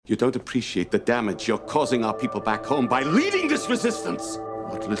You don't appreciate the damage you're causing our people back home by leading this resistance.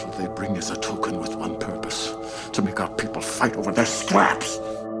 What little they bring is a token with one purpose: to make our people fight over their scraps.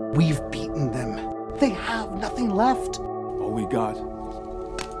 We've beaten them. They have nothing left. All we got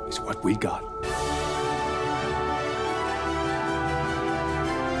is what we got.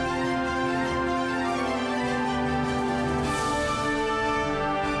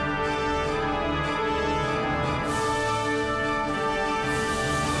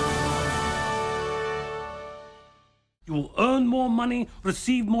 You will earn more money,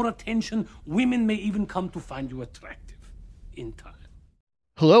 receive more attention. Women may even come to find you attractive in time.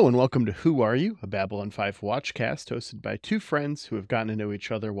 Hello and welcome to Who Are You?, a Babylon 5 watchcast hosted by two friends who have gotten to know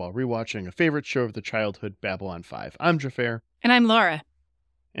each other while rewatching a favorite show of their childhood, Babylon 5. I'm Jafar. And I'm Laura.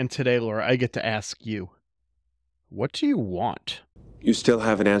 And today, Laura, I get to ask you, what do you want? You still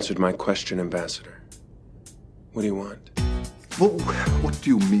haven't answered my question, Ambassador. What do you want? Well, what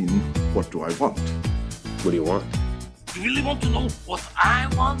do you mean, what do I want? What do you want? You really want to know what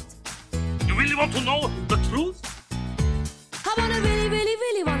I want? You really want to know the truth? I wanna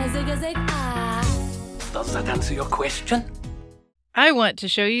really wanna zig a zig ah. Does that answer your question? I want to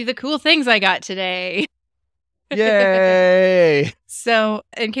show you the cool things I got today. Yay! So,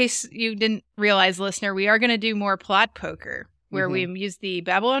 in case you didn't realize, listener, we are going to do more plot poker, where we use the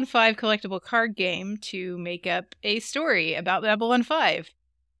Babylon 5 collectible card game to make up a story about Babylon 5.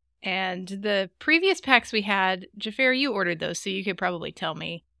 And the previous packs we had, Jafar, you ordered those, so you could probably tell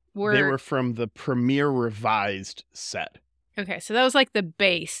me. They were from the Premier Revised set. Okay, so that was like the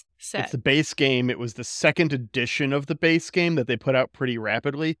base set. It's the base game. It was the second edition of the base game that they put out pretty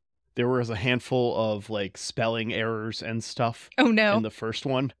rapidly. There was a handful of like spelling errors and stuff in the first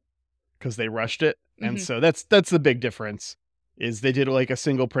one because they rushed it. And so that's the big difference is they did like a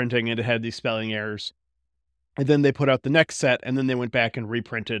single printing and it had these spelling errors. And then they put out the next set and then they went back and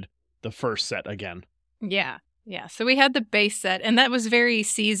reprinted the first set again. Yeah. So we had the base set and that was very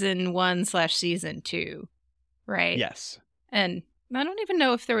season 1/season 2, right? Yes. And I don't even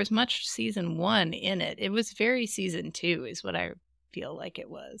know if there was much season 1 in it. It was very season 2 is what I feel like it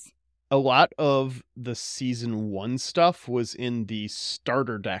was. A lot of the season 1 stuff was in the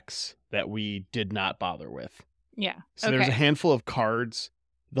starter decks that we did not bother with. Yeah. So there's a handful of cards.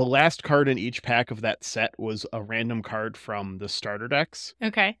 The last card in each pack of that set was a random card from the starter decks.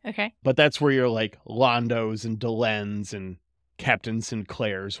 Okay. But that's where your like Londos and Delens and Captain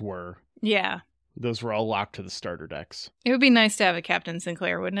Sinclairs were. Yeah. Those were all locked to the starter decks. It would be nice to have a Captain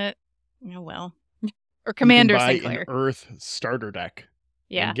Sinclair, wouldn't it? Oh, well. Or Commander Sinclair. An Earth starter deck.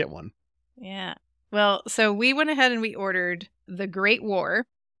 Yeah. And get one. Yeah. Well, so we went ahead and we ordered the Great War.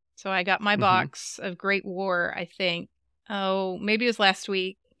 So I got my box of Great War, I think. Oh, maybe it was last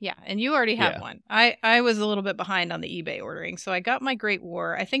week. Yeah. And you already have one. I was a little bit behind on the eBay ordering. So I got my Great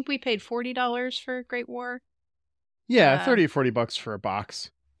War. I think we paid $40 for Great War. Yeah, 30 or $40 for a box.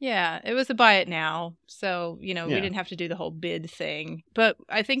 Yeah, it was a buy it now. So, we didn't have to do the whole bid thing. But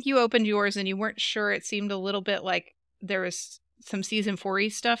I think you opened yours and you weren't sure. It seemed a little bit like there was some season 4-y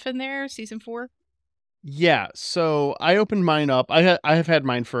stuff in there, season 4. Yeah, so I opened mine up. I have had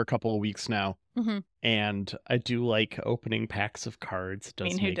mine for a couple of weeks now. And I do like opening packs of cards. It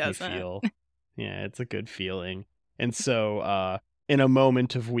does make me feel, yeah, it's a good feeling. And so in a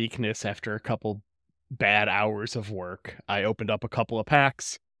moment of weakness after a couple bad hours of work, I opened up a couple of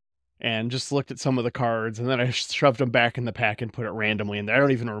packs and just looked at some of the cards, and then I shoved them back in the pack and put it randomly in there. I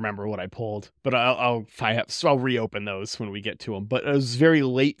don't even remember what I pulled, but I'll reopen those when we get to them. But it was very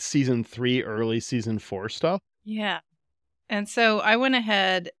late season 3, early season 4 stuff. Yeah. And so I went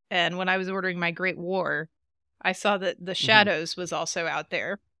ahead, and when I was ordering my Great War, I saw that the Shadows was also out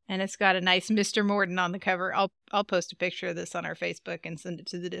there, and it's got a nice Mr. Morden on the cover. I'll post a picture of this on our Facebook and send it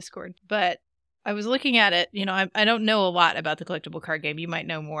to the Discord. But I was looking at it, I don't know a lot about the collectible card game. You might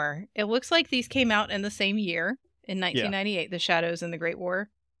know more. It looks like these came out in the same year, in 1998, the Shadows and the Great War.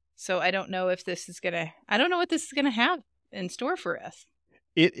 So I don't know if this is I don't know what this is going to have in store for us.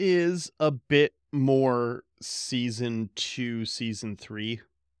 It is a bit more season 2, season 3.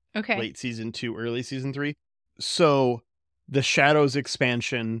 Okay. Late season 2, early season 3. So the Shadows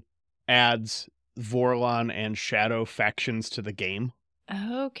expansion adds Vorlon and Shadow factions to the game.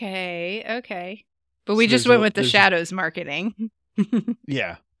 Okay. But we just went with the Shadows marketing.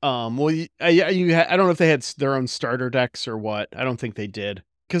 Yeah. Well, I don't know if they had their own starter decks or what. I don't think they did.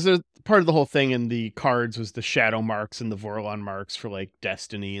 Because part of the whole thing in the cards was the Shadow marks and the Vorlon marks for like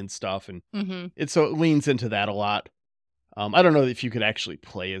Destiny and stuff. And so it leans into that a lot. I don't know if you could actually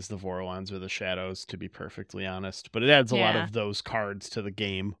play as the Vorlons or the Shadows, to be perfectly honest. But it adds a lot of those cards to the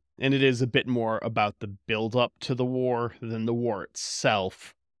game. And it is a bit more about the build up to the war than the war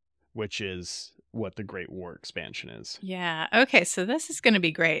itself. which is what the Great War expansion is. Yeah. Okay, so this is going to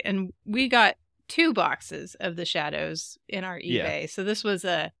be great. And we got 2 boxes of the Shadows in our eBay. So this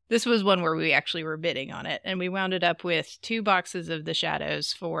was one where we actually were bidding on it, and we wound it up with 2 boxes of the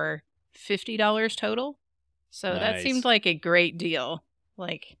Shadows for $50 total. So that seemed like a great deal.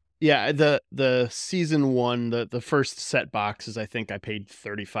 Yeah, the season 1, the first set boxes, I think I paid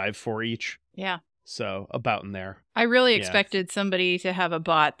 $35 for each. Yeah. So about in there. I really expected somebody to have a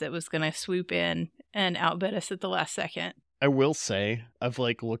bot that was going to swoop in and outbid us at the last second. I will say, I've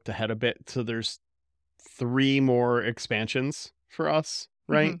looked ahead a bit. So there's 3 more expansions for us,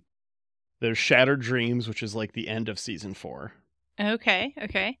 right? Mm-hmm. There's Shattered Dreams, which is the end of season 4.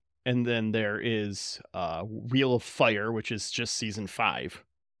 Okay. And then there is Wheel of Fire, which is just season 5.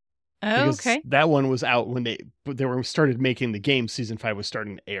 Oh, okay. That one was out when they started making the game. Season 5 was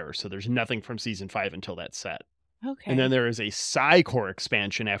starting to air, so there's nothing from season 5 until that set. Okay. And then there is a Psy-Core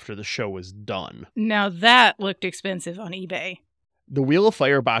expansion after the show was done. Now that looked expensive on eBay. The Wheel of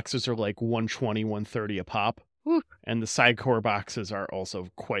Fire boxes are $120, $130 a pop. Woo. And the Psy-Core boxes are also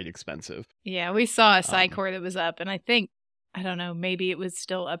quite expensive. Yeah, we saw a Psy-Core that was up, and I think, I don't know, maybe it was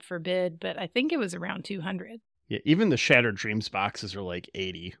still up for bid, but I think it was around $200. Yeah, even the Shattered Dreams boxes are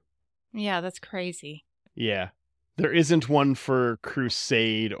 $80. Yeah, that's crazy. Yeah. There isn't one for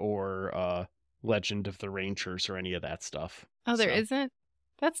Crusade or Legend of the Rangers or any of that stuff. Oh, there isn't?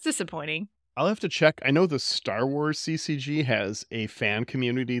 That's disappointing. I'll have to check. I know the Star Wars CCG has a fan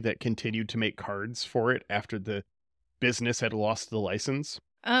community that continued to make cards for it after the business had lost the license.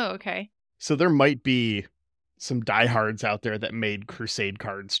 Oh, okay. So there might be some diehards out there that made Crusade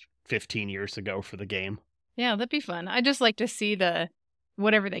cards 15 years ago for the game. Yeah, that'd be fun. I'd just like to see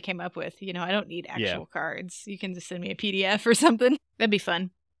whatever they came up with. I don't need actual cards. You can just send me a PDF or something. That'd be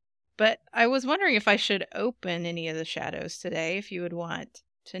fun. But I was wondering if I should open any of the Shadows today, if you would want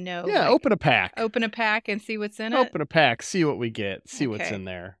to know. Yeah, open a pack. Open a pack and see what's in it? Open a pack, see what we get, see what's in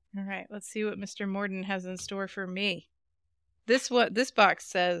there. All right, let's see what Mr. Morden has in store for me. This box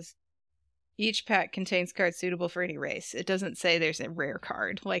says, each pack contains cards suitable for any race. It doesn't say there's a rare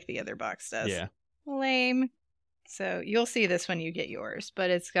card like the other box does. Yeah. Lame. So you'll see this when you get yours, but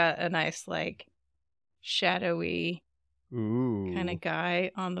it's got a nice, shadowy kind of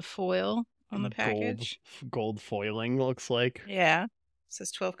guy on the foil on the package. Gold foiling, looks like. Yeah. It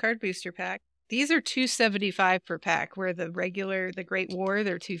says 12-card booster pack. These are $275 per pack, where the Great War,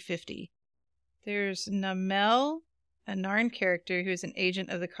 they're $250. There's Namel, a Narn character who's an agent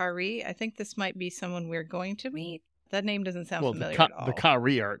of the Kari. I think this might be someone we're going to meet. That name doesn't sound familiar at all. The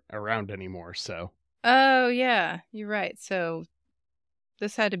Kari aren't around anymore, so... Oh, yeah, you're right. So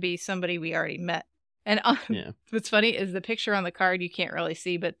this had to be somebody we already met. And what's funny is the picture on the card you can't really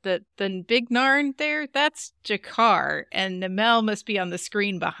see, but the big Narn there, that's Jakar, and Namel must be on the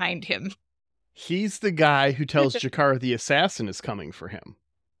screen behind him. He's the guy who tells Jakar the assassin is coming for him.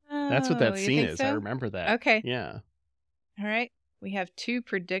 That's what that scene is. So? I remember that. Okay. Yeah. All right. We have Too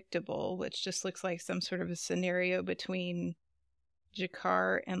Predictable, which just looks like some sort of a scenario between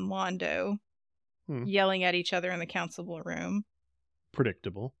Jakar and Londo. Yelling at each other in the council room.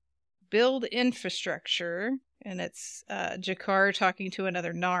 Predictable. Build Infrastructure, and it's Jakar talking to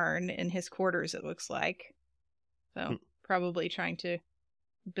another Narn in his quarters, it looks like. So probably trying to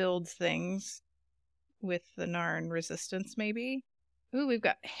build things with the Narn resistance, maybe. Ooh, we've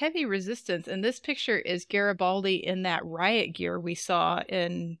got Heavy Resistance, and this picture is Garibaldi in that riot gear we saw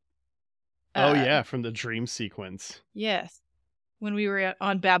in... oh, yeah, from the dream sequence. Yes. When we were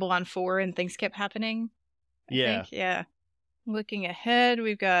on Babylon 4 and things kept happening. I think. Yeah. Looking ahead,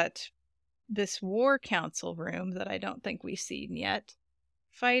 we've got this War Council room that I don't think we've seen yet.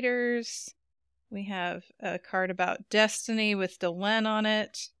 Fighters. We have a card about Destiny with Delenn on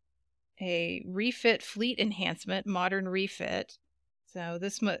it. A refit fleet enhancement, modern refit. So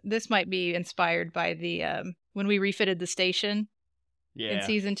this might be inspired by the when we refitted the station in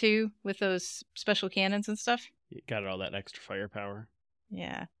season 2 with those special cannons and stuff. You got all that extra firepower.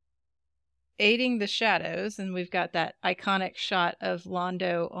 Yeah. Aiding the Shadows, and we've got that iconic shot of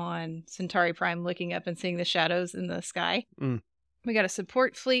Londo on Centauri Prime looking up and seeing the shadows in the sky. We got a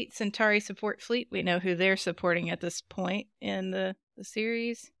support fleet, Centauri support fleet. We know who they're supporting at this point in the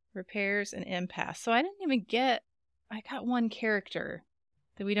series. Repairs and Impasse. So I got one character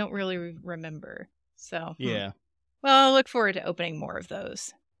that we don't really remember. So yeah. Well, I'll look forward to opening more of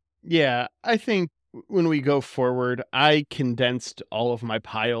those. Yeah, I think when we go forward, I condensed all of my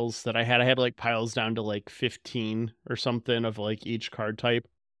piles that I had. I had piles down to 15 or something of each card type.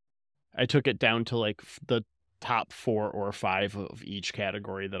 I took it down to the top 4 or 5 of each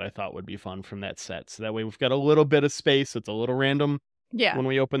category that I thought would be fun from that set. So that way we've got a little bit of space. It's a little random. when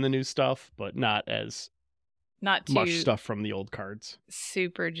we open the new stuff, but not as not too much stuff from the old cards.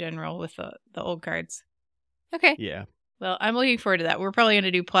 Super general with the old cards. Okay. Yeah. Well, I'm looking forward to that. We're probably going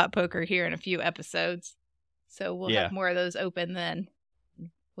to do plot poker here in a few episodes. So we'll have more of those open then.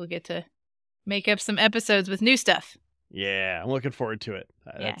 We'll get to make up some episodes with new stuff. Yeah, I'm looking forward to it.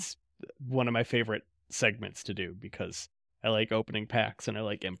 That's one of my favorite segments to do because I like opening packs and I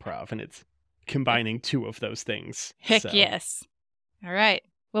like improv, and it's combining two of those things. Heck yes. All right.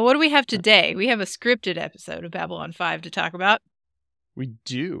 Well, what do we have today? We have a scripted episode of Babylon 5 to talk about. We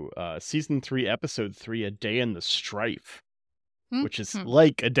do. Season 3, Episode 3, A Day in the Strife, which is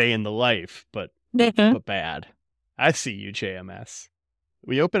like A Day in the Life, but bad. I see you, JMS.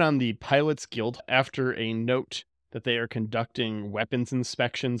 We open on the Pilots Guild after a note that they are conducting weapons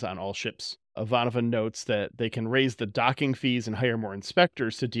inspections on all ships. Ivanova notes that they can raise the docking fees and hire more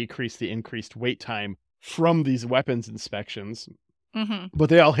inspectors to decrease the increased wait time from these weapons inspections. But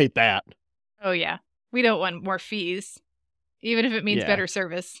they all hate that. Oh, yeah. We don't want more fees, even if it means better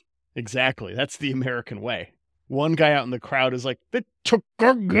service. Exactly. That's the American way. One guy out in the crowd is like, they took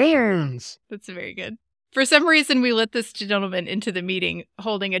our guns. That's very good. For some reason, we let this gentleman into the meeting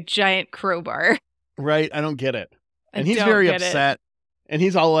holding a giant crowbar. Right. I don't get it. And he's very upset. And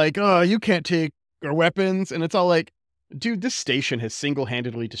he's all like, oh, you can't take our weapons. And it's all like, dude, this station has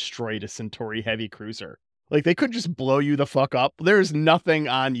single-handedly destroyed a Centauri heavy cruiser. Like, they could just blow you the fuck up. There's nothing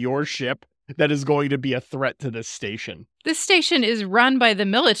on your ship that is going to be a threat to this station. This station is run by the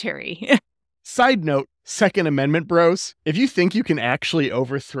military. Side note, Second Amendment bros, if you think you can actually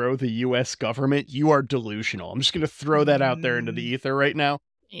overthrow the U.S. government, you are delusional. I'm just going to throw that out there into the ether right now.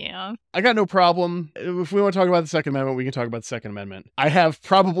 Yeah. I got no problem. If we want to talk about the Second Amendment, we can talk about the Second Amendment. I have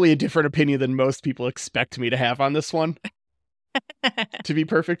probably a different opinion than most people expect me to have on this one, to be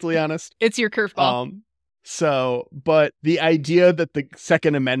perfectly honest. It's your curveball. But the idea that the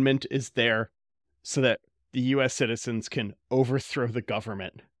Second Amendment is there so that the U.S. citizens can overthrow the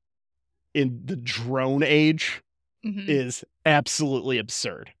government in the drone age is absolutely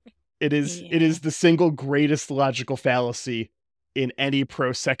absurd. It is the single greatest logical fallacy in any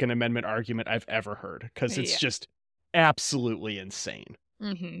pro-Second Amendment argument I've ever heard, because it's just absolutely insane.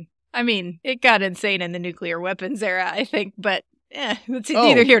 I mean, it got insane in the nuclear weapons era, I think, but it's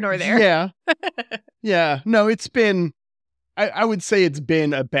neither here nor there. Yeah. Yeah. No, it's been, I would say it's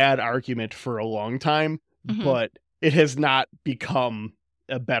been a bad argument for a long time, but it has not become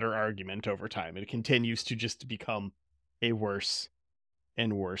a better argument over time. It continues to just become a worse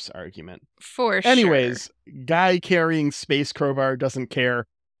and worse argument. For sure. Anyways, guy carrying space crowbar doesn't care.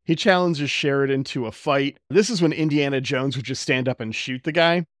 He challenges Sheridan to a fight. This is when Indiana Jones would just stand up and shoot the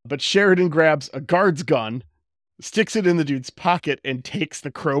guy, but Sheridan grabs a guard's gun, sticks it in the dude's pocket, and takes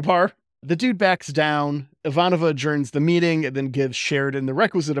the crowbar. The dude backs down. Ivanova adjourns the meeting and then gives Sheridan the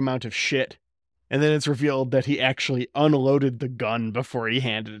requisite amount of shit. And then it's revealed that he actually unloaded the gun before he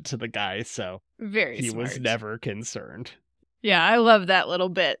handed it to the guy, so he was never concerned. Yeah, I love that little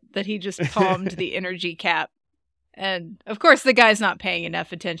bit that he just palmed the energy cap. And of course, the guy's not paying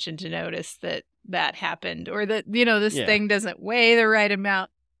enough attention to notice that happened, or that, this thing doesn't weigh the right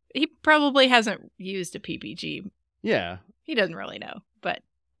amount. He probably hasn't used a PPG. Yeah. He doesn't really know, but.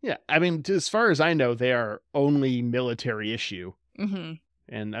 Yeah, I mean, as far as I know, they are only military issue.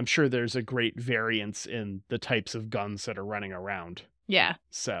 And I'm sure there's a great variance in the types of guns that are running around. Yeah.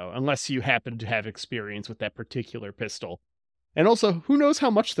 So, unless you happen to have experience with that particular pistol. And also, who knows how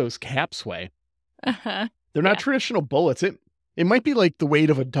much those caps weigh? They're not traditional bullets. It might be like the weight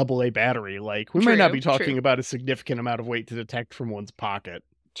of a AA battery. Like, we might not be talking about a significant amount of weight to detect from one's pocket.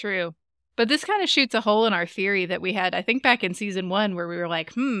 True. But this kind of shoots a hole in our theory that we had, I think, back in season 1, where we were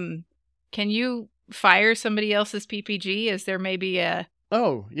like, can you fire somebody else's PPG? Is there maybe a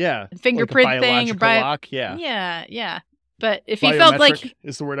fingerprint like a thing? Lock? Yeah. But if Biometric he felt like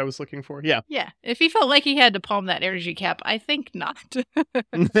is the word I was looking for. Yeah. Yeah. If he felt like he had to palm that energy cap, I think not.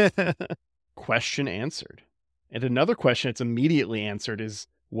 Question answered. And another question that's immediately answered is,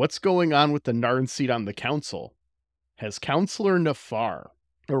 what's going on with the Narn seat on the council? Has Counselor Nafar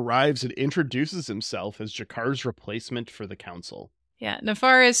arrives and introduces himself as Jakar's replacement for the council. Yeah,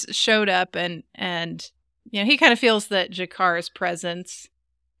 Nafar has showed up and he kind of feels that Jakar's presence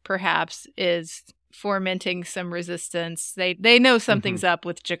perhaps is fomenting some resistance. They know something's up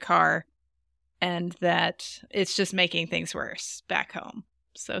with Jakar and that it's just making things worse back home.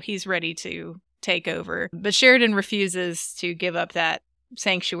 So he's ready to take over. But Sheridan refuses to give up that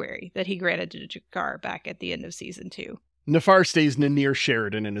sanctuary that he granted to Jakar back at the end of season 2. Nafar stays near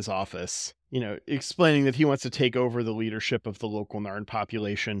Sheridan in his office, explaining that he wants to take over the leadership of the local Narn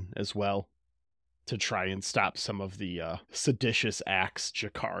population as well, to try and stop some of the seditious acts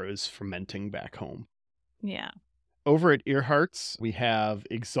G'Kar is fomenting back home. Yeah. Over at Earhart's, we have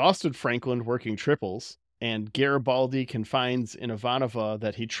exhausted Franklin working triples, and Garibaldi confides in Ivanova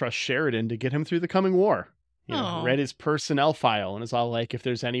that he trusts Sheridan to get him through the coming war. Read his personnel file and is all like, if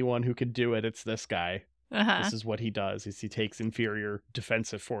there's anyone who could do it, it's this guy. This is what he does, is he takes inferior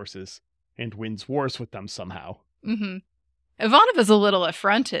defensive forces and wins wars with them somehow. Mm-hmm. Ivanova's a little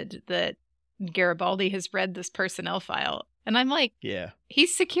affronted that Garibaldi has read this personnel file. And I'm like, yeah,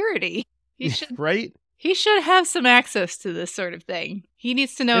 he's security. He should, right? He should have some access to this sort of thing. He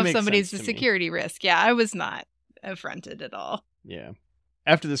needs to know if somebody's a security risk. Yeah, I was not affronted at all. Yeah.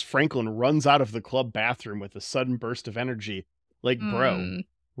 After this, Franklin runs out of the club bathroom with a sudden burst of energy. Like, bro,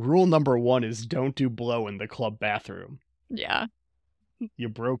 rule number 1 is don't do blow in the club bathroom. Yeah. You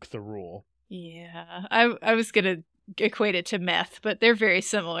broke the rule. Yeah. I was going to equate it to meth, but they're very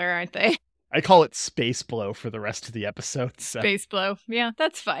similar, aren't they? I call it space blow for the rest of the episode. So. Space blow. Yeah,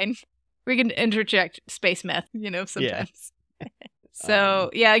 that's fine. We can interject space meth, sometimes. Yeah.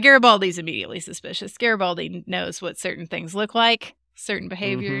 So, Garibaldi's immediately suspicious. Garibaldi knows what certain things look like, certain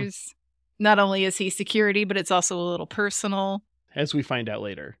behaviors. Mm-hmm. Not only is he security, but it's also a little personal. As we find out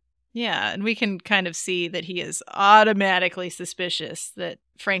later. Yeah, and we can kind of see that he is automatically suspicious that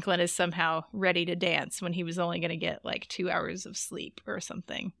Franklin is somehow ready to dance when he was only going to get like 2 hours of sleep or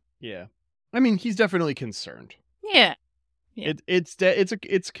something. Yeah. I mean, he's definitely concerned. Yeah. Yeah.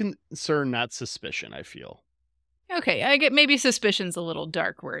 It's concern, not suspicion, I feel. Okay, I get maybe suspicion's a little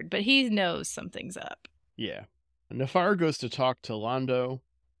dark word, but he knows something's up. Yeah. Nefar goes to talk to Londo,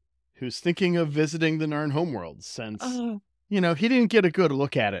 who's thinking of visiting the Narn homeworld since, he didn't get a good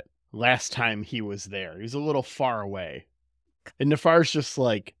look at it last time he was there. He was a little far away. And Nefar's just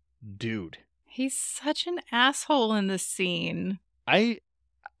like, dude. He's such an asshole in this scene. I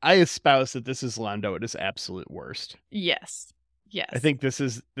espouse that this is Londo at his absolute worst. Yes. I think this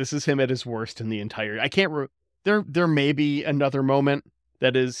is him at his worst in the entire. I can't. There may be another moment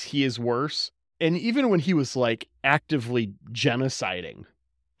that he is worse. And even when he was like actively genociding,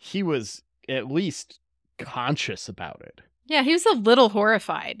 he was at least conscious about it. Yeah, he was a little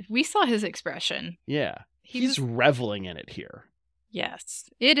horrified. We saw his expression. Yeah, he's reveling in it here. Yes,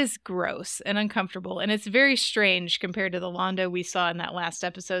 it is gross and uncomfortable, and it's very strange compared to the Londo we saw in that last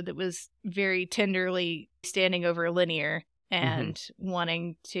episode that was very tenderly standing over Linear and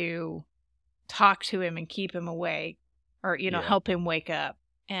wanting to talk to him and keep him awake or, help him wake up.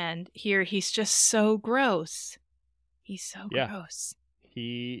 And here he's just so gross. He's so gross.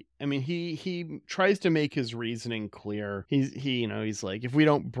 He tries to make his reasoning clear. He's like, if we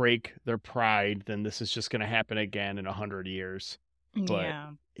don't break their pride, then this is just going to happen again in 100 years. But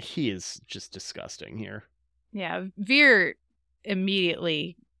he is just disgusting here. Yeah, Veer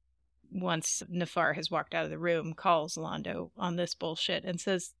immediately, once Nefar has walked out of the room, calls Londo on this bullshit and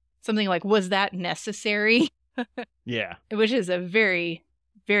says something like, was that necessary? Yeah. Which is a very,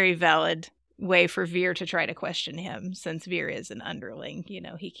 very valid way for Veer to try to question him, since Veer is an underling.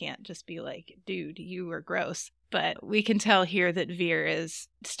 He can't just be like, dude, you were gross. But we can tell here that Veer is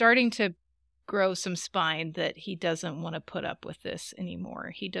starting to grow some spine, that he doesn't want to put up with this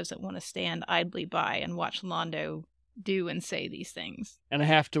anymore. He doesn't want to stand idly by and watch Londo do and say these things. And I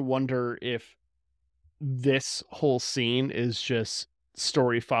have to wonder if this whole scene is just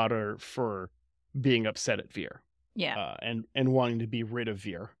story fodder for being upset at Veer. Yeah. And wanting to be rid of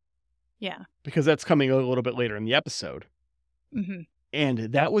Veer. Yeah. Because that's coming a little bit later in the episode. Mm-hmm. And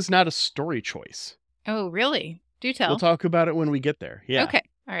that was not a story choice. Oh, really? Do tell. We'll talk about it when we get there. Yeah. Okay.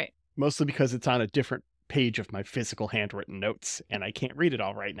 All right. Mostly because it's on a different page of my physical handwritten notes, and I can't read it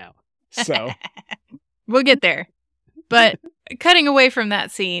all right now. So we'll get there. But cutting away from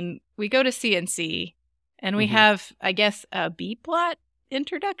that scene, we go to CNC, and we have, I guess, a B-plot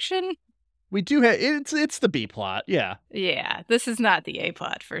introduction. We do have, it's the B-plot, yeah. Yeah, this is not the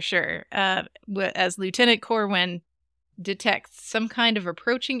A-plot for sure. As Lieutenant Corwin detects some kind of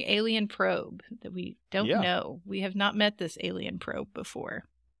approaching alien probe that we don't know. We have not met this alien probe before.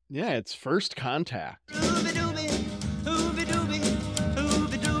 Yeah, it's first contact.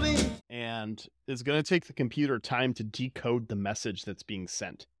 And it's going to take the computer time to decode the message that's being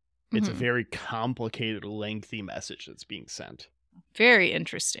sent. It's a very complicated, lengthy message that's being sent. Very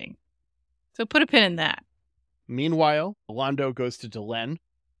interesting. So put a pin in that. Meanwhile, Londo goes to Delenn,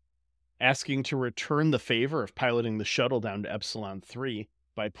 asking to return the favor of piloting the shuttle down to Epsilon 3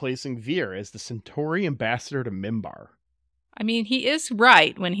 by placing Veer as the Centauri ambassador to Mimbar. I mean, he is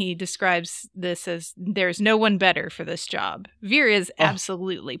right when he describes this as there's no one better for this job. Veer is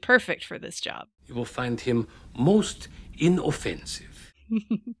absolutely perfect for this job. You will find him most inoffensive.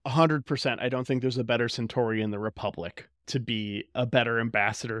 100%. I don't think there's a better Centauri in the Republic to be a better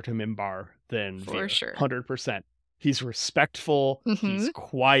ambassador to Minbar than For Veer. sure. 100%. He's respectful. Mhm. He's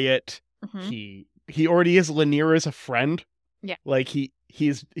quiet. Mhm. He already has Lanier as a friend. Yeah. Like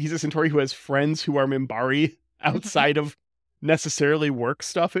he's a Centauri who has friends who are Minbari outside of necessarily work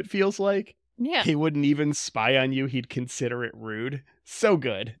stuff, it feels like. Yeah. He wouldn't even spy on you. He'd consider it rude. So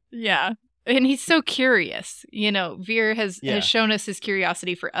good. Yeah. And he's so curious. You know, Veer has Yeah. shown us his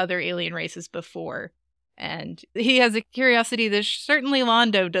curiosity for other alien races before. And he has a curiosity that certainly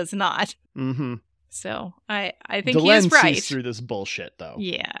Londo does not. Mm-hmm. So I think he Delenn is right. sees through this bullshit, though.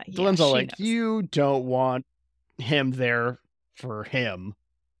 Yeah. Delenn's all she like, knows. you don't want him there for him.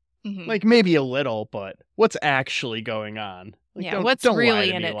 Mhm. Like, maybe a little, but what's actually going on? Like, yeah, don't- what's don't lie really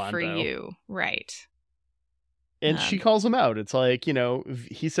to in me, it for Londo. you? Right. And she calls him out. It's like, you know,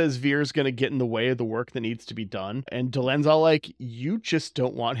 he says Veer's going to get in the way of the work that needs to be done. And Delenn's all like, you just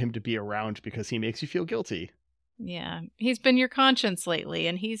don't want him to be around because he makes you feel guilty. Yeah. He's been your conscience lately,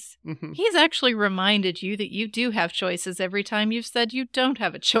 and he's Mhm. actually reminded you that you do have choices every time you've said you don't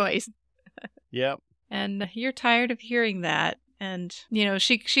have a choice. Yep. And you're tired of hearing that. And, you know,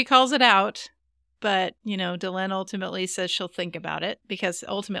 she calls it out, but, you know, Delenn ultimately says she'll think about it because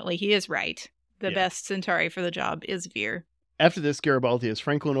ultimately he is right. The Yeah. best Centauri for the job is Veer. After this, Garibaldi has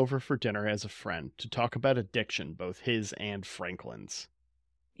Franklin over for dinner as a friend to talk about addiction, both his and Franklin's.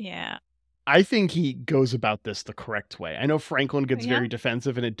 Yeah. I think he goes about this the correct way. I know Franklin gets Yeah. very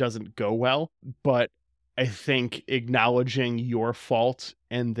defensive and it doesn't go well, but I think acknowledging your fault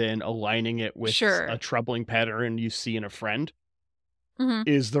and then aligning it with Sure. a troubling pattern you see in a friend Mhm.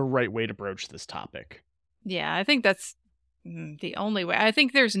 is the right way to broach this topic. Yeah, I think that's the only way. I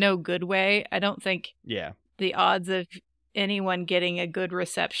think there's no good way. I don't think Yeah. the odds of anyone getting a good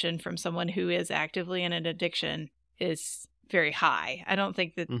reception from someone who is actively in an addiction is very high. I don't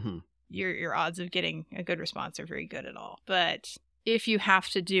think that Mm-hmm. your odds of getting a good response are very good at all. But if you have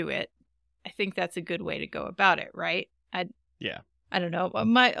to do it, I think that's a good way to go about it, right? Yeah. I don't know.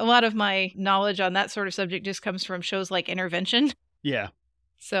 A lot of my knowledge on that sort of subject just comes from shows like Intervention. Yeah.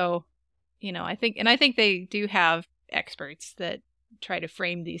 So, you know, I think they do have experts that try to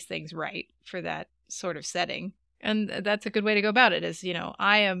frame these things right for that sort of setting. And that's a good way to go about it is, you know,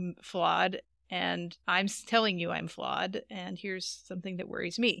 I am flawed and I'm telling you I'm flawed and here's something that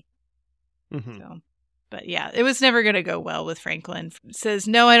worries me. Mm-hmm. So, but yeah, it was never going to go well with Franklin. Says,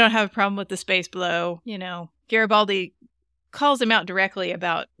 no, I don't have a problem with the space blow. You know, Garibaldi calls him out directly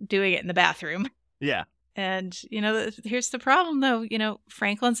about doing it in the bathroom. Yeah. And, you know, here's the problem, though. You know,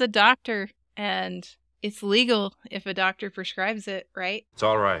 Franklin's a doctor, and it's legal if a doctor prescribes it, right? It's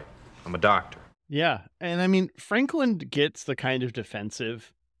all right. I'm a doctor. Yeah. And I mean, Franklin gets the kind of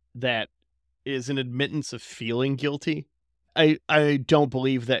defensive that is an admittance of feeling guilty. I don't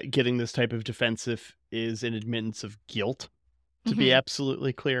believe that getting this type of defensive is an admittance of guilt, to be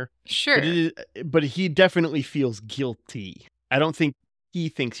absolutely clear. Sure. But he definitely feels guilty. I don't think he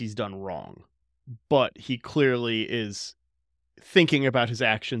thinks he's done wrong, but he clearly is thinking about his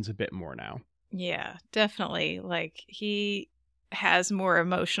actions a bit more now. Yeah, definitely. Like, he has more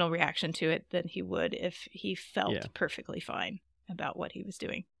emotional reaction to it than he would if he felt perfectly fine about what he was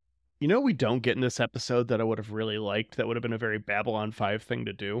doing. You know what we don't get in this episode that I would have really liked? That would have been a very Babylon 5 thing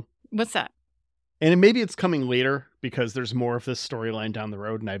to do. What's that? And maybe it's coming later because there's more of this storyline down the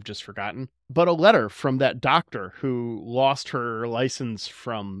road and I've just forgotten. But a letter from that doctor who lost her license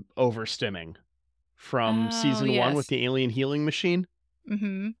from overstimming from season 1 with the alien healing machine.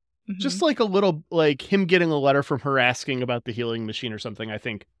 Mm-hmm. Just like a little, like him getting a letter from her asking about the healing machine or something, I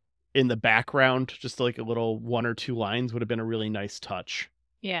think in the background, just like a little 1 or 2 lines would have been a really nice touch.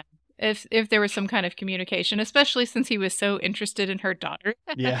 Yeah. If there was some kind of communication, especially since he was so interested in her daughter.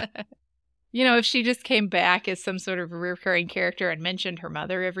 Yeah. You know, if she just came back as some sort of recurring character and mentioned her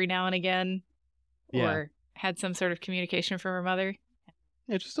mother every now and again, or had some sort of communication from her mother.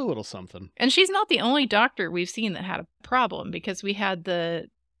 Yeah, just a little something. And she's not the only doctor we've seen that had a problem, because we had the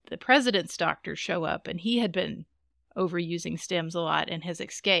president's doctor show up and he had been overusing stims a lot in his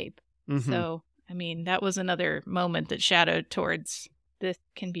escape. Mm-hmm. So, I mean, that was another moment that shadowed towards this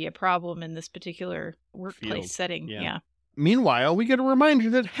can be a problem in this particular workplace setting. Yeah. Meanwhile, we get a reminder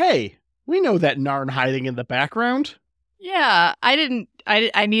that, hey, we know that Narn hiding in the background. Yeah,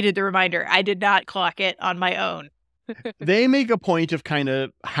 I needed the reminder. I did not clock it on my own. They make a point of kind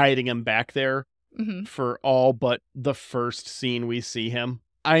of hiding him back there for all but the first scene we see him.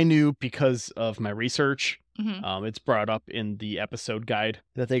 I knew because of my research. It's brought up in the episode guide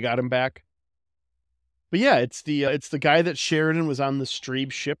that they got him back. But yeah, it's the guy that Sheridan was on the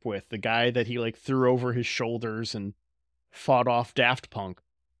Strebe ship with, the guy that he like threw over his shoulders and fought off Daft Punk.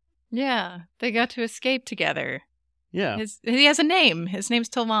 Yeah, they got to escape together. Yeah. He has a name. His name's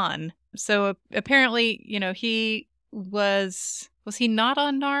Talon. So apparently, he was he not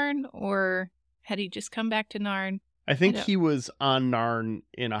on Narn, or had he just come back to Narn? I think he was on Narn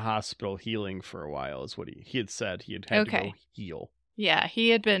in a hospital healing for a while, is what he had said. He had to go heal. Yeah, he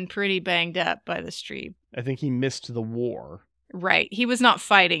had been pretty banged up by the Strebe. I think he missed the war. Right. He was not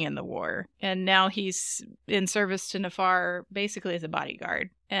fighting in the war. And now he's in service to Nefar basically as a bodyguard.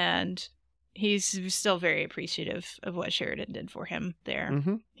 And he's still very appreciative of what Sheridan did for him there.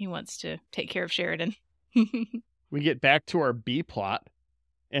 Mm-hmm. He wants to take care of Sheridan. We get back to our B plot,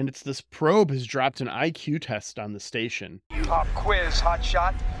 and it's this probe has dropped an IQ test on the station. Pop quiz,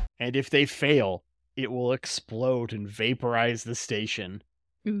 hotshot. And if they fail, it will explode and vaporize the station.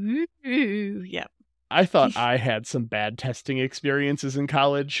 Ooh, yep. I thought I had some bad testing experiences in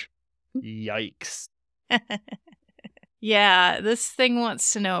college. Yikes. Yeah, this thing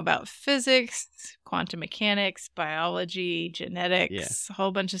wants to know about physics, quantum mechanics, biology, genetics, a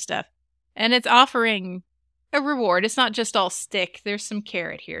whole bunch of stuff. And it's offering a reward. It's not just all stick. There's some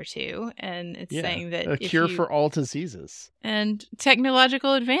carrot here too. And it's saying that a cure for all diseases. And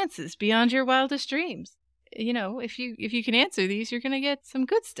technological advances beyond your wildest dreams. If you can answer these, you're going to get some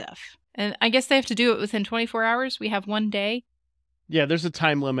good stuff. And I guess they have to do it within 24 hours. We have 1 day. Yeah, there's a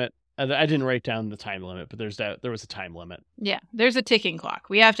time limit. I didn't write down the time limit, but there was a time limit. Yeah, there's a ticking clock.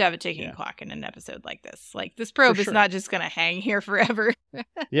 We have to have a ticking clock in an episode like this. Like, this probe is not just going to hang here forever.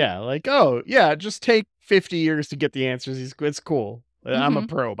 Yeah, just take 50 years to get the answers. It's cool. I'm a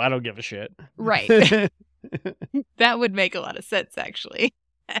probe. I don't give a shit. Right. That would make a lot of sense, actually.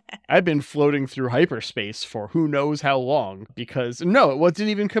 I've been floating through hyperspace for who knows how long because it didn't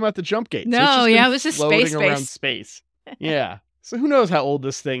even come out the jump gate. No, it was just floating around space. Yeah. So who knows how old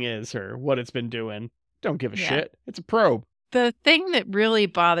this thing is or what it's been doing. Don't give a shit. It's a probe. The thing that really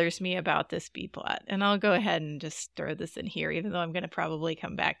bothers me about this B-plot, and I'll go ahead and just throw this in here, even though I'm going to probably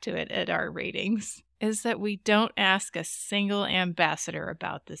come back to it at our ratings, is that we don't ask a single ambassador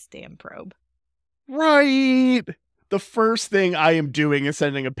about this damn probe. Right. The first thing I am doing is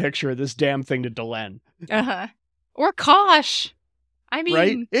sending a picture of this damn thing to Delenn. Uh-huh. Or Kosh. I mean...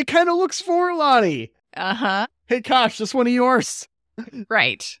 Right? It kind of looks Forlani. Uh-huh. Hey, Kosh, this one of yours.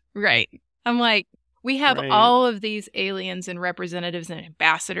 Right. I'm like, we have all of these aliens and representatives and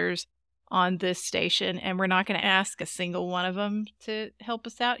ambassadors on this station, and we're not going to ask a single one of them to help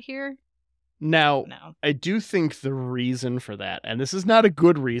us out here? Now, I do think the reason for that, and this is not a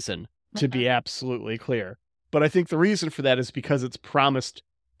good reason, to be absolutely clear, but I think the reason for that is because it's promised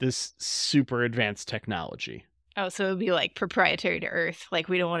this super advanced technology. Oh, so it would be like proprietary to Earth. Like,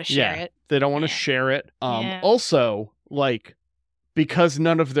 we don't want to share it. They don't want to share it. Also, like, because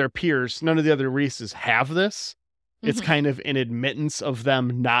none of their peers, none of the other races have this, it's kind of an admittance of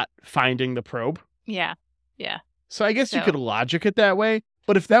them not finding the probe. Yeah. So I guess you could logic it that way.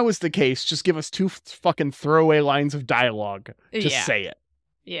 But if that was the case, just give us 2 fucking throwaway lines of dialogue to say it.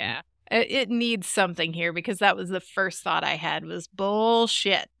 Yeah. It needs something here because that was the first thought I had was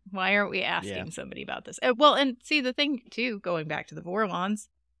bullshit. Why aren't we asking somebody about this? Well, and see, the thing, too, going back to the Vorlons,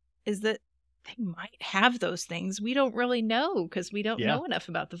 is that they might have those things. We don't really know because we don't know enough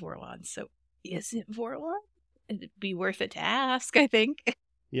about the Vorlons. So is it Vorlon? It'd be worth it to ask, I think.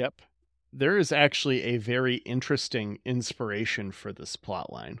 Yep. There is actually a very interesting inspiration for this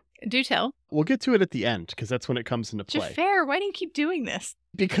plotline. Do tell. We'll get to it at the end, because that's when it comes into play. Jafar, why do you keep doing this?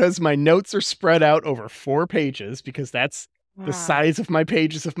 Because my notes are spread out over 4 pages, because that's the size of my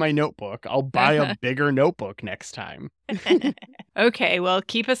pages of my notebook. I'll buy a bigger notebook next time. Okay, well,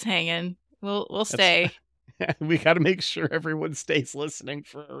 keep us hanging. We'll stay. We got to make sure everyone stays listening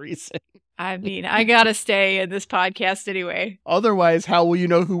for a reason. I mean, I got to stay in this podcast anyway. Otherwise, how will you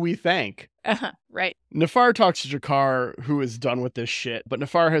know who we thank? Right. Nefar talks to G'Kar, who is done with this shit, but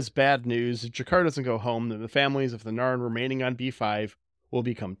Nefar has bad news. If G'Kar doesn't go home, then the families of the Narn remaining on B5 will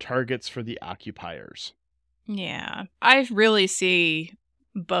become targets for the occupiers. Yeah. I really see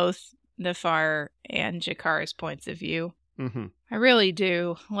both Nefar and G'Kar's points of view. Mm-hmm. I really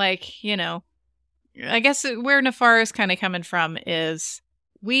do. Like, you know, I guess where Nefar is kind of coming from is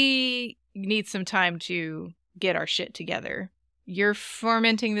we need some time to get our shit together. You're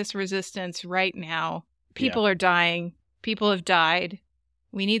fomenting this resistance right now. People are dying. People have died.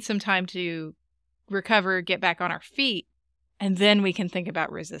 We need some time to recover, get back on our feet, and then we can think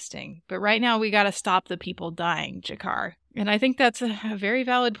about resisting. But right now, we got to stop the people dying, G'Kar. And I think that's a very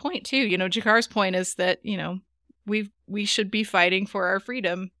valid point, too. You know, G'Kar's point is that, you know, we should be fighting for our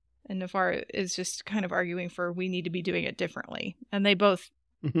freedom. And Nefar is just kind of arguing for we need to be doing it differently. And they both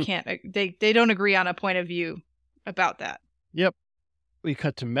can't, they don't agree on a point of view about that. Yep. We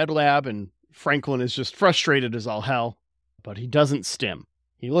cut to MedLab, and Franklin is just frustrated as all hell, but he doesn't stim.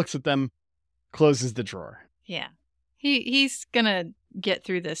 He looks at them, closes the drawer. Yeah. He's gonna get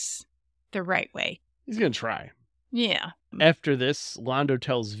through this the right way. He's gonna try. Yeah. After this, Londo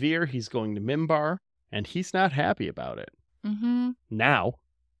tells Veer he's going to Mimbar, and he's not happy about it. Mm-hmm. Now,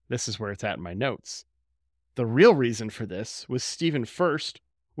 this is where it's at in my notes. The real reason for this was Stephen Furst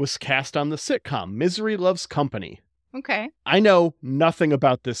was cast on the sitcom Misery Loves Company. Okay. I know nothing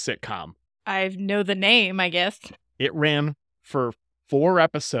about this sitcom. I know the name, I guess. It ran for 4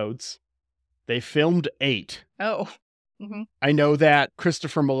 episodes. They filmed 8. Oh. Mm-hmm. I know that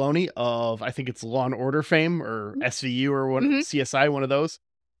Christopher Maloney of, I think it's Law & Order fame, or SVU, or CSI, one of those.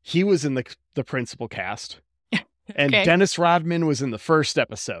 He was in the principal cast. And Dennis Rodman was in the first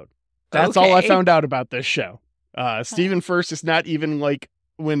episode. That's all I found out about this show. Stephen Furst is not even like,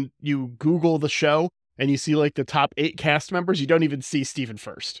 when you Google the show and you see like the top 8 cast members, you don't even see Stephen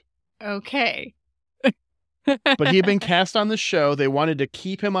Furst. Okay. But he had been cast on the show. They wanted to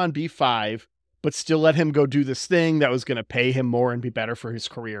keep him on B5, but still let him go do this thing that was going to pay him more and be better for his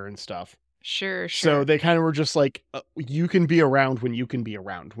career and stuff. Sure. So they kind of were just like, you can be around when you can be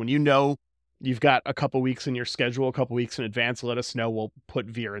around. When you know you've got a couple weeks in your schedule, a couple weeks in advance, let us know. We'll put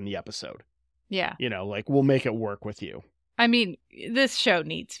Veer in the episode. Yeah. You know, like, we'll make it work with you. I mean, this show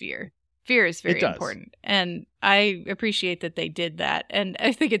needs Veer. Veer is very important. And I appreciate that they did that. And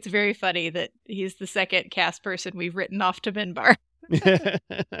I think it's very funny that he's the second cast person we've written off to Mimbar.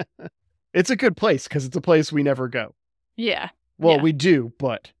 It's a good place because it's a place we never go. Yeah. Well, we do,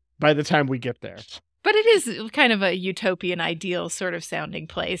 but by the time we get there. But it is kind of a utopian ideal sort of sounding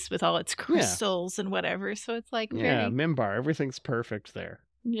place with all its crystals and whatever. So it's like, yeah, Mimbar, everything's perfect there.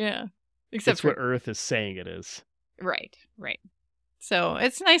 Yeah. Except for what Earth is saying it is. Right. So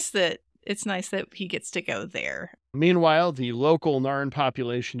it's nice that he gets to go there. Meanwhile, the local Narn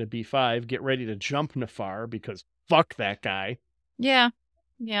population of B5 get ready to jump Nefar because fuck that guy. Yeah.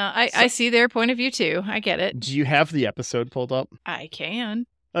 I see their point of view too. I get it. Do you have the episode pulled up? I can.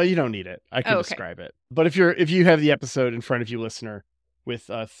 Oh, you don't need it. I can describe it. But if you have the episode in front of you, listener, with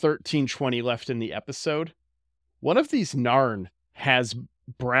 13:20 left in the episode, one of these Narn has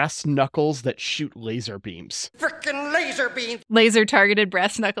brass knuckles that shoot laser beams. Frickin' laser beams! Laser targeted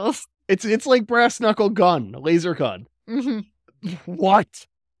brass knuckles. It's like brass knuckle gun, laser gun. Mm-hmm. What?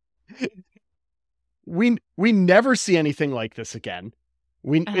 We never see anything like this again.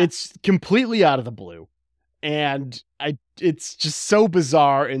 It's completely out of the blue. And it's just so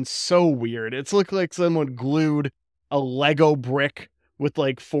bizarre and so weird. It's looked like someone glued a Lego brick with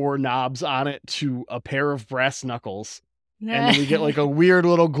like 4 knobs on it to a pair of brass knuckles. And then we get like a weird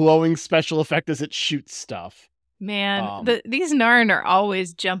little glowing special effect as it shoots stuff. Man, these Narn are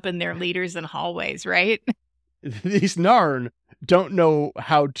always jumping their leaders in hallways, right? These Narn don't know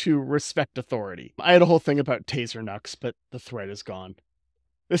how to respect authority. I had a whole thing about taser knucks, but the thread is gone.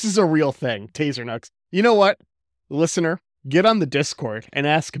 This is a real thing, taser knucks. You know what, listener? Get on the Discord and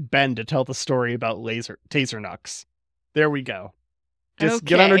ask Ben to tell the story about taser knucks. There we go.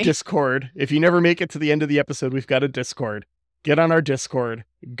 Get on our Discord. If you never make it to the end of the episode, we've got a Discord. Get on our Discord.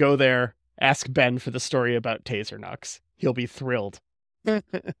 Go there. Ask Ben for the story about taser knucks. He'll be thrilled. It's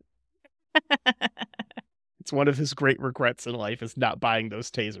one of his great regrets in life is not buying those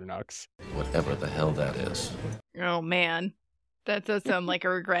taser knucks. Whatever the hell that is. Oh, man. That does sound like a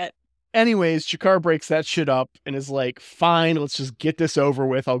regret. Anyways, G'Kar breaks that shit up and is like, fine, let's just get this over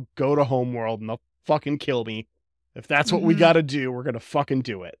with. I'll go to Homeworld and they'll fucking kill me. If that's what we gotta do, we're gonna fucking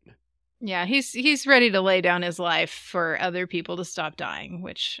do it. Yeah, he's ready to lay down his life for other people to stop dying,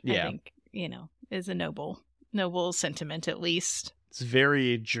 which I think, is a noble sentiment at least. It's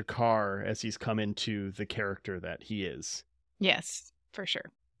very G'Kar as he's come into the character that he is. Yes, for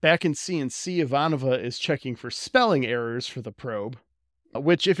sure. Back in CNC, Ivanova is checking for spelling errors for the probe,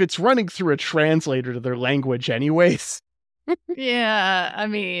 which if it's running through a translator to their language anyways. Yeah, I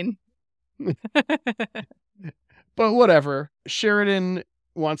mean. But whatever. Sheridan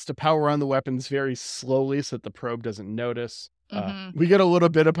wants to power on the weapons very slowly so that the probe doesn't notice. We get a little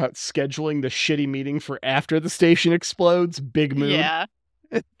bit about scheduling the shitty meeting for after the station explodes. Big mood. Yeah,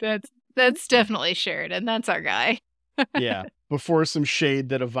 that's definitely Sheridan. That's our guy. Yeah, before some shade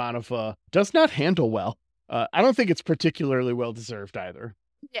that Ivanova does not handle well. I don't think it's particularly well deserved either.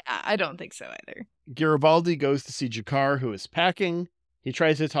 Yeah, I don't think so either. Garibaldi goes to see G'Kar, who is packing. He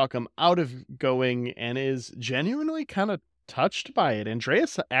tries to talk him out of going and is genuinely kind of touched by it.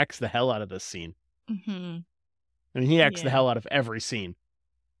 Andreas acts the hell out of this scene. Mm-hmm. I mean, he acts the hell out of every scene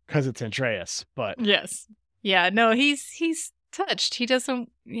because it's Andreas, but... Yes. Yeah, no, he's touched. He doesn't,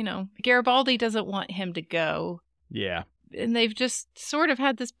 Garibaldi doesn't want him to go. Yeah. And they've just sort of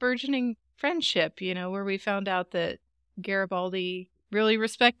had this burgeoning friendship, where we found out that Garibaldi really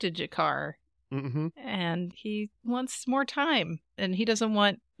respected G'Kar. Mm-hmm. And he wants more time. And he doesn't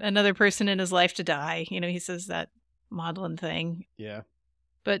want another person in his life to die. He says that maudlin thing. Yeah.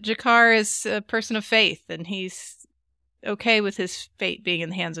 But G'Kar is a person of faith, and he's okay with his fate being in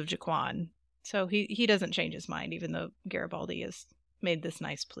the hands of Jaquan. So he doesn't change his mind, even though Garibaldi has made this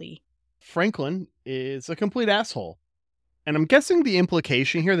nice plea. Franklin is a complete asshole. And I'm guessing the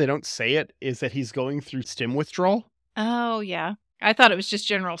implication here, they don't say it, is that he's going through stim withdrawal. Oh, yeah. I thought it was just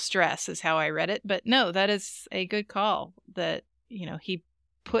general stress is how I read it. But no, that is a good call that, he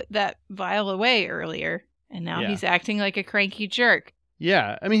put that vial away earlier, and now he's acting like a cranky jerk.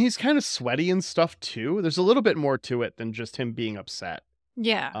 Yeah. I mean, he's kind of sweaty and stuff, too. There's a little bit more to it than just him being upset.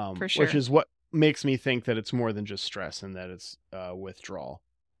 Yeah, for sure. Which is what makes me think that it's more than just stress and that it's withdrawal.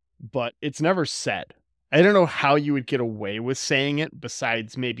 But it's never said. I don't know how you would get away with saying it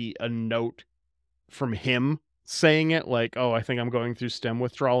besides maybe a note from him saying it, like, oh, I think I'm going through stim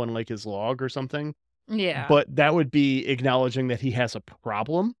withdrawal in like his log or something. Yeah. But that would be acknowledging that he has a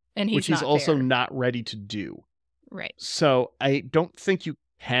problem, and which he's also not ready to do. Right. So I don't think you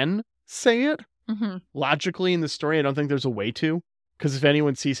can say it logically in the story. I don't think there's a way to, because if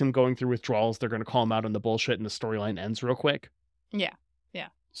anyone sees him going through withdrawals, they're going to call him out on the bullshit and the storyline ends real quick. Yeah. Yeah.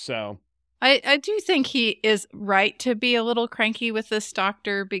 So I do think he is right to be a little cranky with this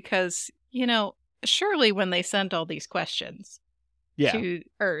doctor because, surely when they sent all these questions to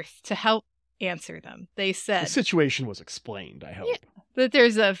Earth to help answer them, they said... The situation was explained, I hope. Yeah, that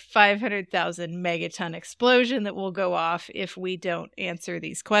there's a 500,000 megaton explosion that will go off if we don't answer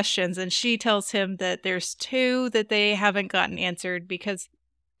these questions. And she tells him that there's 2 that they haven't gotten answered because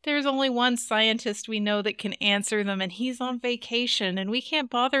there's only one scientist we know that can answer them, and he's on vacation, and we can't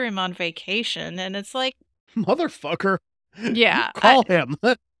bother him on vacation. And it's like... Motherfucker. Yeah. Call him.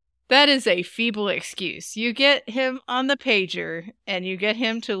 That is a feeble excuse. You get him on the pager, and you get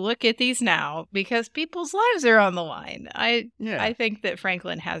him to look at these now, because people's lives are on the line. I think that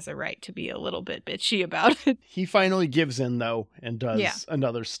Franklin has a right to be a little bit bitchy about it. He finally gives in, though, and does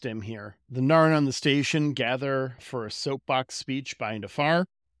another stim here. The Narn on the station gather for a soapbox speech by Nefar.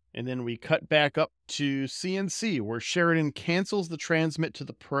 And then we cut back up to CNC, where Sheridan cancels the transmit to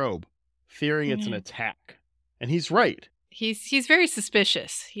the probe, fearing it's an attack. And he's right. He's very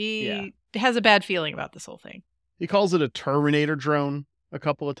suspicious. He has a bad feeling about this whole thing. He calls it a Terminator drone a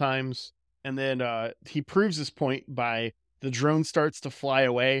couple of times. And then he proves his point by the drone starts to fly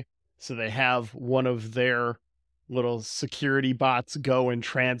away. So they have one of their little security bots go and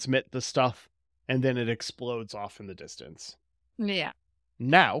transmit the stuff. And then it explodes off in the distance. Yeah.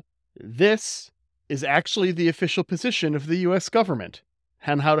 Now, this is actually the official position of the U.S. government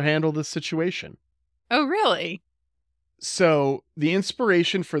on how to handle this situation. Oh, really? So the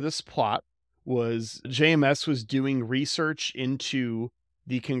inspiration for this plot was JMS was doing research into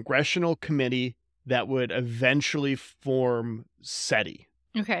the congressional committee that would eventually form SETI.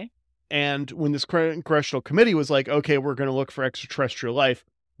 Okay. And when this congressional committee was like, okay, we're going to look for extraterrestrial life.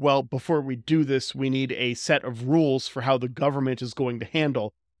 Well, before we do this, we need a set of rules for how the government is going to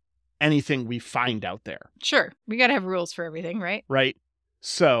handle anything we find out there. Sure. We got to have rules for everything, right? Right.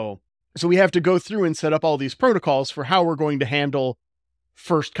 So we have to go through and set up all these protocols for how we're going to handle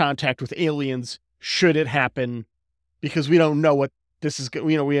first contact with aliens should it happen, because we don't know what this is.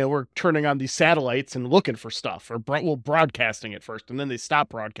 We're turning on these satellites and looking for stuff, or we're broadcasting it first, and then they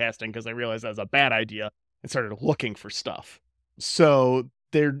stopped broadcasting because they realized that was a bad idea and started looking for stuff. So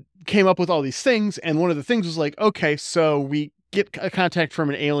they came up with all these things, and one of the things was like, okay, so we get a contact from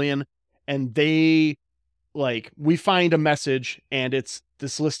an alien, and we find a message, and it's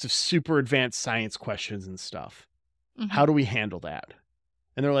this list of super advanced science questions and stuff. Mm-hmm. How do we handle that?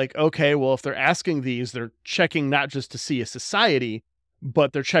 And they're like, okay, well, if they're asking these, they're checking not just to see a society,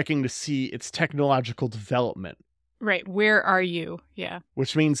 but they're checking to see its technological development. Right. Where are you? Yeah.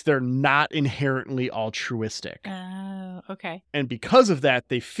 Which means they're not inherently altruistic. Oh, okay. And because of that,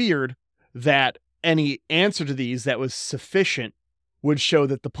 they feared that any answer to these that was sufficient would show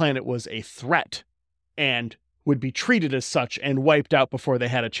that the planet was a threat and would be treated as such and wiped out before they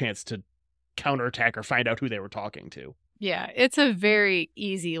had a chance to counterattack or find out who they were talking to. Yeah, it's a very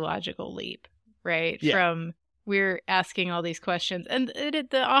easy logical leap, right? Yeah. From we're asking all these questions, and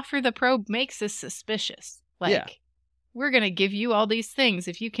the offer the probe makes us suspicious. We're going to give you all these things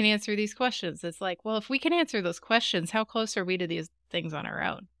if you can answer these questions. It's like, well, if we can answer those questions, how close are we to these things on our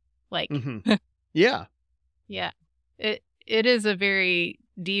own? Yeah. Yeah. It is a very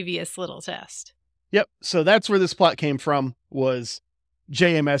devious little test. Yep. So that's where this plot came from, was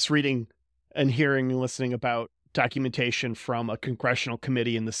JMS reading and hearing and listening about documentation from a congressional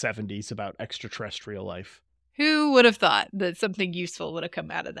committee in the 70s about extraterrestrial life. Who would have thought that something useful would have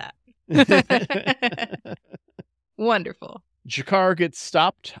come out of that? Wonderful. G'Kar gets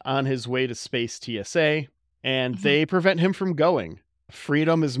stopped on his way to Space TSA, and they prevent him from going.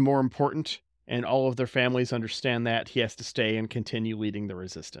 Freedom is more important, and all of their families understand that. He has to stay and continue leading the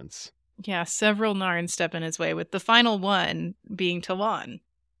resistance. Yeah, several Narn step in his way, with the final one being Talon.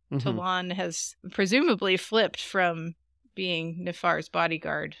 Talon has presumably flipped from being Nefar's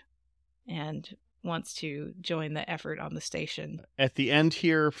bodyguard and wants to join the effort on the station. At the end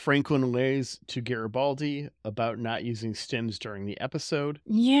here, Franklin lays to Garibaldi about not using stims during the episode.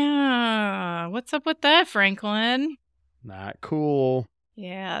 Yeah, what's up with that, Franklin? Not cool.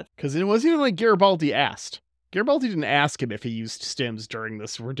 Yeah. Because it wasn't even like Garibaldi asked. Garibaldi didn't ask him if he used stims during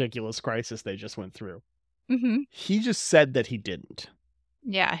this ridiculous crisis they just went through. He just said that he didn't.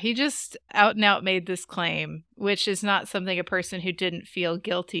 Yeah, he just out and out made this claim, which is not something a person who didn't feel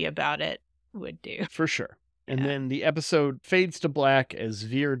guilty about it would do. For sure. And then the episode fades to black as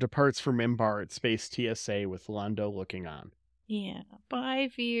Veer departs from Minbar at Space TSA with Londo looking on. Yeah.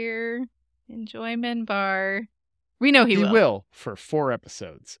 Bye, Veer. Enjoy Minbar. We know he will. He will for 4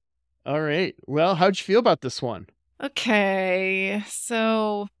 episodes. All right. Well, how'd you feel about this one? Okay.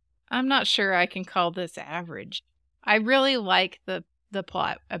 So I'm not sure I can call this average. I really like the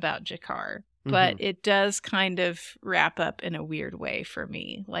plot about G'Kar, but it does kind of wrap up in a weird way for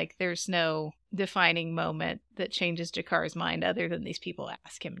me. Like, there's no defining moment that changes G'Kar's mind other than these people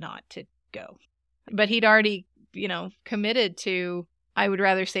ask him not to go. But he'd already, committed to, I would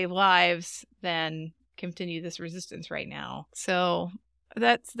rather save lives than continue this resistance right now. So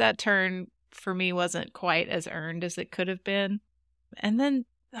that turn for me wasn't quite as earned as it could have been. And then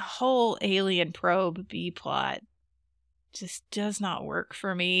the whole alien probe B plot just does not work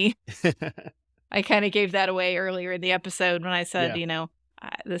for me. I kind of gave that away earlier in the episode when I said,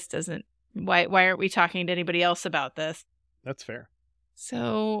 this doesn't, why aren't we talking to anybody else about this? That's fair.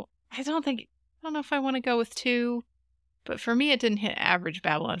 So I don't know if I want to go with 2, but for me, it didn't hit average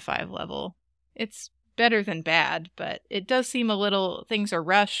Babylon 5 level. It's better than bad, but it does seem a little, things are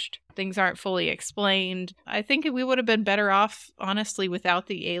rushed. Things aren't fully explained. I think we would have been better off, honestly, without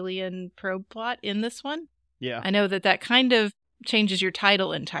the alien probe plot in this one. Yeah. I know that kind of changes your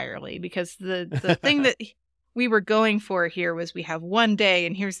title entirely, because the thing that we were going for here was we have one day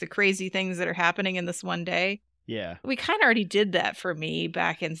and here's the crazy things that are happening in this one day. Yeah. We kind of already did that for me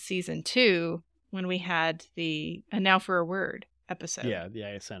back in season 2 when we had the And Now for a Word episode. Yeah, the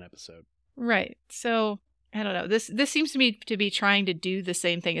ISN episode. Right. So, I don't know. This seems to me to be trying to do the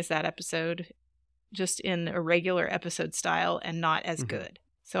same thing as that episode, just in a regular episode style and not as good.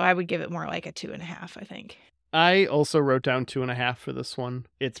 So I would give it more like a 2.5, I think. I also wrote down 2.5 for this one.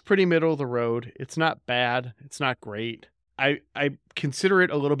 It's pretty middle of the road. It's not bad. It's not great. I consider it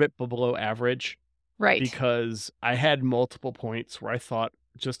a little bit below average. Right. Because I had multiple points where I thought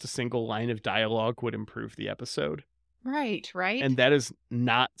just a single line of dialogue would improve the episode. Right. And that is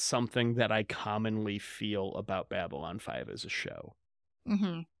not something that I commonly feel about Babylon 5 as a show.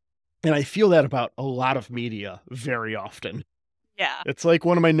 And I feel that about a lot of media very often. Yeah. It's like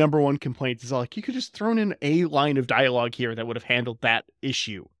one of my number one complaints is like, you could just thrown in a line of dialogue here that would have handled that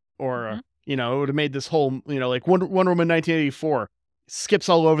issue. Or, it would have made this whole, like Wonder Woman 1984 skips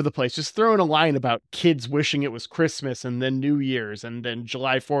all over the place. Just throw in a line about kids wishing it was Christmas and then New Year's and then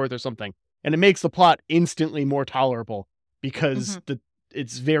July 4th or something. And it makes the plot instantly more tolerable because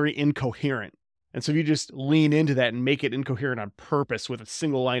it's very incoherent. And so if you just lean into that and make it incoherent on purpose with a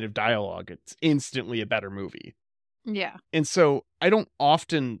single line of dialogue, it's instantly a better movie. Yeah. And so I don't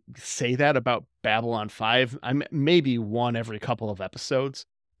often say that about Babylon 5. I'm maybe one every couple of episodes,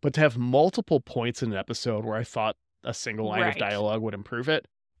 but to have multiple points in an episode where I thought a single line of dialogue would improve it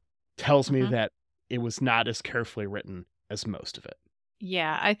tells me that it was not as carefully written as most of it.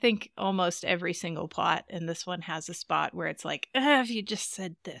 Yeah, I think almost every single plot in this one has a spot where it's like, if you just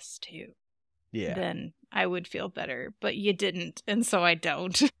said this too, then I would feel better. But you didn't, and so I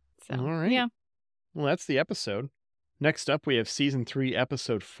don't. So, all right. Yeah. Well, that's the episode. Next up, we have Season 3,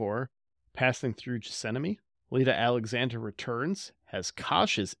 Episode 4, Passing Through Gethsemane. Lita Alexander returns, has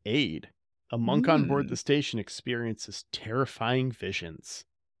Kosh's aid. A monk on board the station experiences terrifying visions.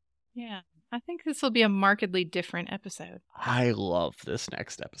 Yeah, I think this will be a markedly different episode. I love this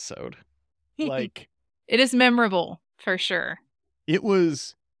next episode. Like, it is memorable, for sure. It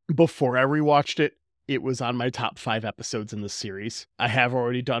was, before I rewatched it, it was on my top 5 episodes in the series. I have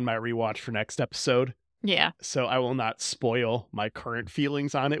already done my rewatch for next episode. Yeah. So I will not spoil my current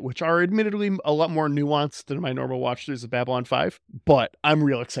feelings on it, which are admittedly a lot more nuanced than my normal watch throughs of Babylon 5. But I'm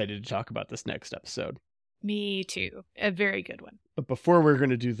real excited to talk about this next episode. Me too. A very good one. But before we're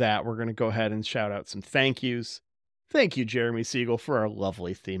going to do that, we're going to go ahead and shout out some thank yous. Thank you, Jeremy Siegel, for our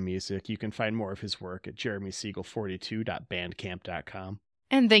lovely theme music. You can find more of his work at jeremysiegel42.bandcamp.com.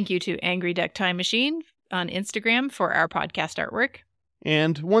 And thank you to Angry Duck Time Machine on Instagram for our podcast artwork.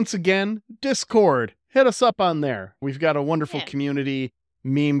 And once again, Discord. Hit us up on there. We've got a wonderful community,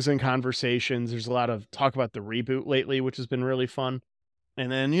 memes and conversations. There's a lot of talk about the reboot lately, which has been really fun. And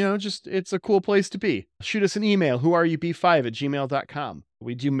then, just it's a cool place to be. Shoot us an email, whoareyoub5@gmail.com.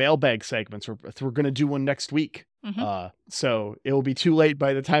 We do mailbag segments. We're going to do one next week. Mm-hmm. So it will be too late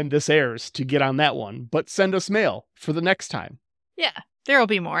by the time this airs to get on that one. But send us mail for the next time. Yeah, there will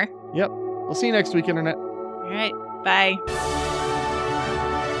be more. Yep. We'll see you next week, Internet. All right. Bye.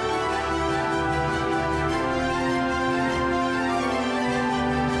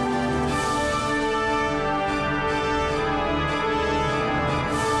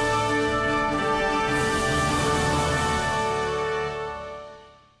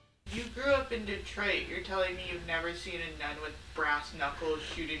 In Detroit, you're telling me you've never seen a nun with brass knuckles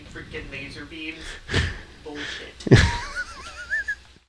shooting freaking laser beams? Bullshit.